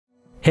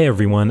Hey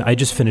everyone, I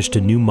just finished a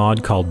new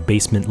mod called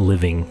Basement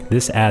Living.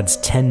 This adds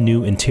 10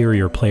 new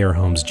interior player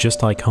homes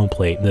just like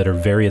Homeplate that are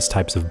various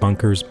types of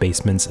bunkers,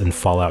 basements, and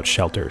fallout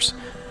shelters.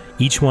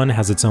 Each one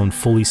has its own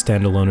fully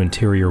standalone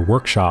interior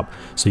workshop,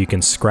 so you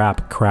can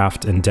scrap,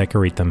 craft, and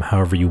decorate them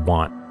however you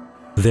want.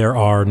 There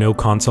are no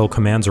console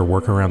commands or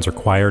workarounds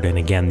required, and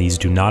again, these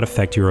do not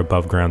affect your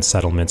above ground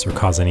settlements or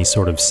cause any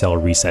sort of cell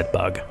reset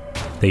bug.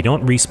 They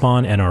don't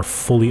respawn and are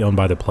fully owned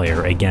by the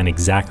player, again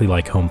exactly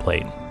like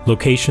Homeplate.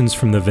 Locations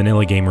from the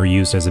vanilla game were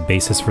used as a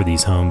basis for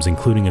these homes,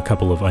 including a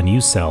couple of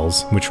unused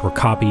cells, which were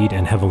copied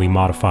and heavily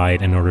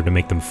modified in order to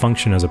make them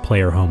function as a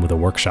player home with a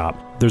workshop.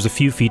 There's a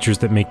few features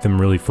that make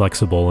them really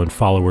flexible, and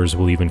followers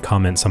will even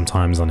comment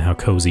sometimes on how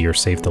cozy or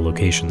safe the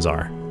locations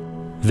are.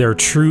 They're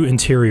true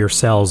interior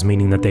cells,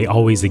 meaning that they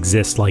always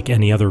exist like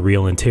any other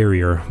real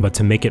interior, but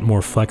to make it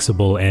more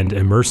flexible and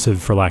immersive,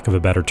 for lack of a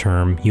better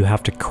term, you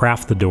have to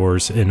craft the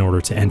doors in order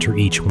to enter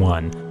each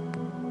one.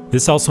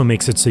 This also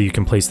makes it so you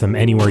can place them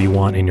anywhere you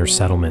want in your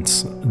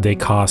settlements. They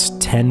cost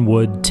 10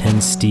 wood,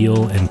 10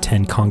 steel, and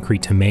 10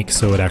 concrete to make,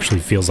 so it actually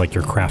feels like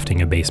you're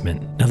crafting a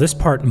basement. Now this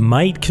part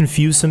might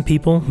confuse some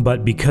people,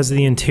 but because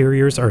the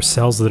interiors are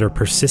cells that are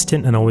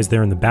persistent and always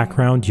there in the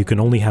background, you can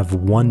only have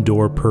one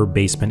door per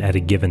basement at a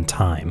given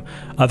time.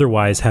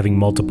 Otherwise, having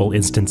multiple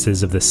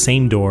instances of the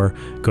same door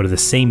go to the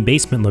same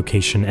basement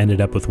location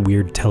ended up with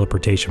weird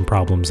teleportation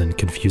problems and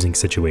confusing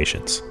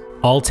situations.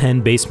 All 10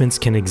 basements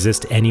can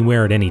exist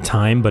anywhere at any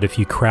time, but if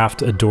you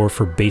craft a door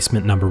for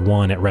basement number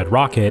 1 at Red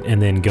Rocket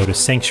and then go to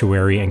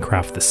Sanctuary and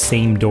craft the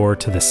same door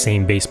to the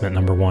same basement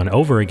number 1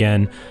 over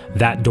again,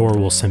 that door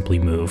will simply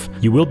move.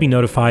 You will be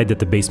notified that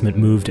the basement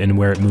moved and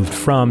where it moved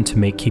from to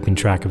make keeping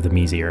track of them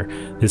easier.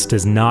 This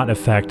does not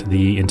affect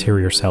the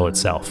interior cell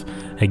itself.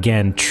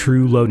 Again,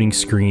 true loading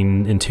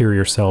screen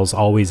interior cells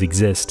always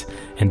exist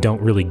and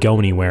don't really go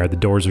anywhere. The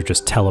doors are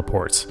just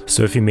teleports.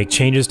 So if you make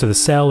changes to the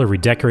cell or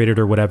redecorate it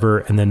or whatever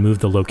and then move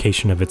the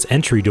location of its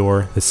entry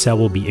door, the cell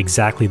will be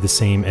exactly the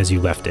same as you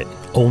left it.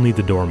 Only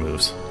the door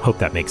moves. Hope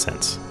that makes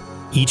sense.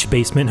 Each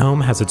basement home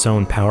has its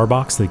own power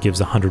box that gives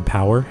 100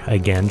 power,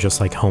 again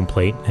just like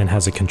Homeplate, and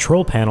has a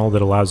control panel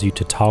that allows you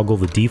to toggle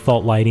the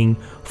default lighting,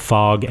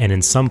 fog, and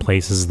in some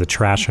places the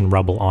trash and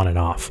rubble on and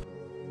off.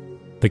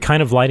 The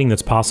kind of lighting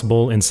that's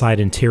possible inside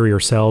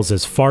interior cells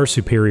is far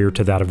superior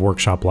to that of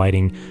workshop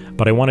lighting,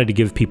 but I wanted to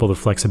give people the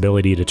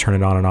flexibility to turn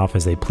it on and off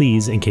as they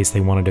please in case they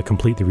wanted to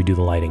completely redo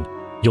the lighting.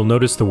 You'll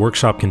notice the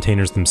workshop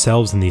containers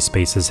themselves in these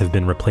spaces have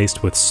been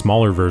replaced with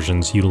smaller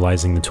versions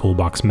utilizing the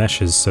toolbox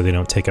meshes so they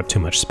don't take up too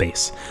much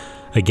space.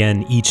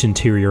 Again, each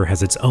interior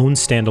has its own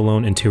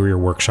standalone interior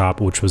workshop,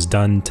 which was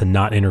done to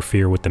not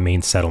interfere with the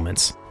main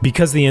settlements.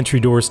 Because the entry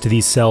doors to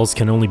these cells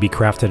can only be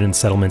crafted in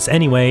settlements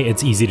anyway,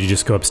 it's easy to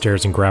just go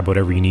upstairs and grab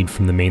whatever you need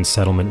from the main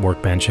settlement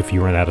workbench if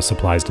you run out of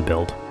supplies to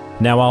build.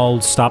 Now I'll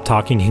stop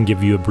talking and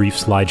give you a brief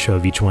slideshow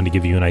of each one to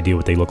give you an idea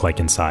what they look like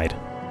inside.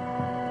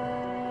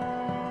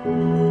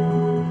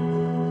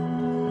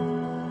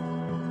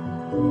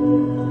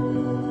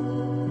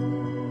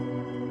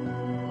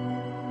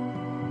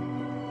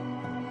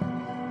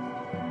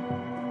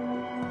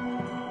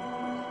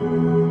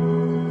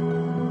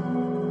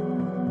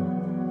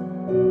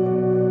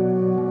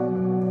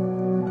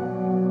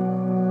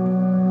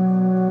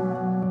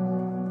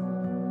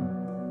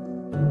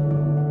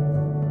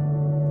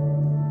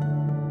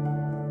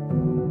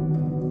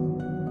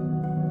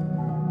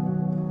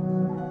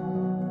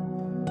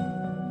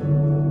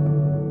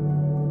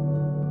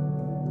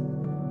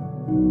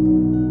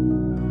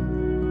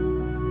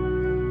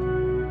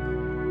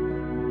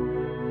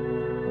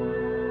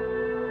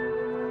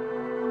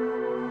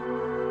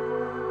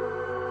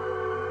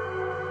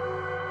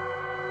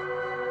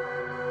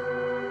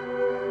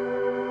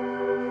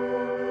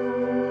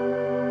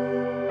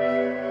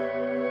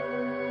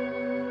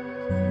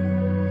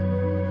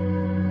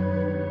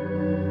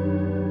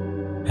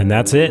 And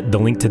that's it. The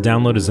link to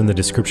download is in the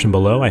description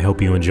below. I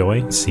hope you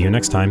enjoy. See you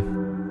next time.